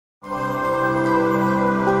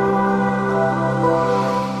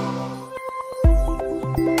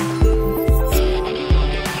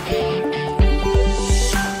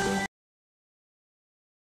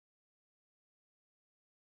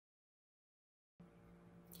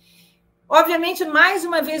Obviamente, mais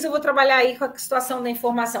uma vez, eu vou trabalhar aí com a situação da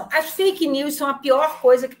informação. As fake news são a pior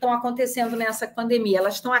coisa que estão acontecendo nessa pandemia.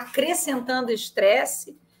 Elas estão acrescentando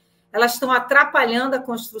estresse, elas estão atrapalhando a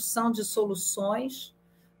construção de soluções,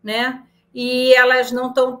 né? E elas não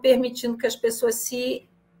estão permitindo que as pessoas se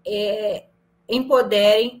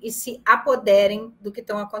empoderem e se apoderem do que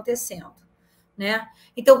estão acontecendo, né?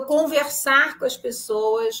 Então, conversar com as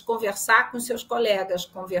pessoas, conversar com seus colegas,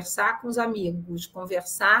 conversar com os amigos,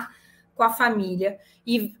 conversar com a família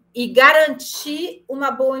e garantir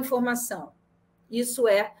uma boa informação. Isso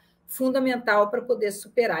é fundamental para poder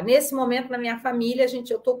superar. Nesse momento, na minha família,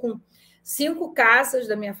 eu estou com 5 casas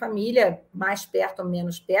da minha família, mais perto ou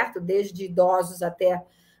menos perto, desde idosos até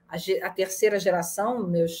a terceira geração,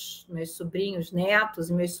 meus sobrinhos,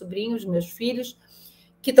 netos, meus sobrinhos, meus filhos,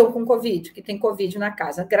 que estão com Covid, que tem Covid na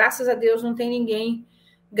casa. Graças a Deus não tem ninguém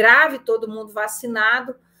grave, todo mundo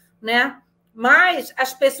vacinado, né? Mas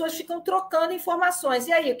as pessoas ficam trocando informações.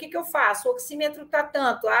 E aí, o que eu faço? O oxímetro está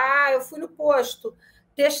tanto. Eu fui no posto,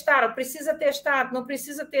 testaram, precisa testar, não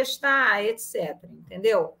precisa testar, etc.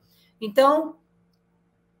 Entendeu? Então,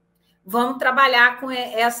 vamos trabalhar com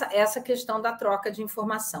essa questão da troca de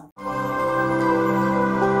informação.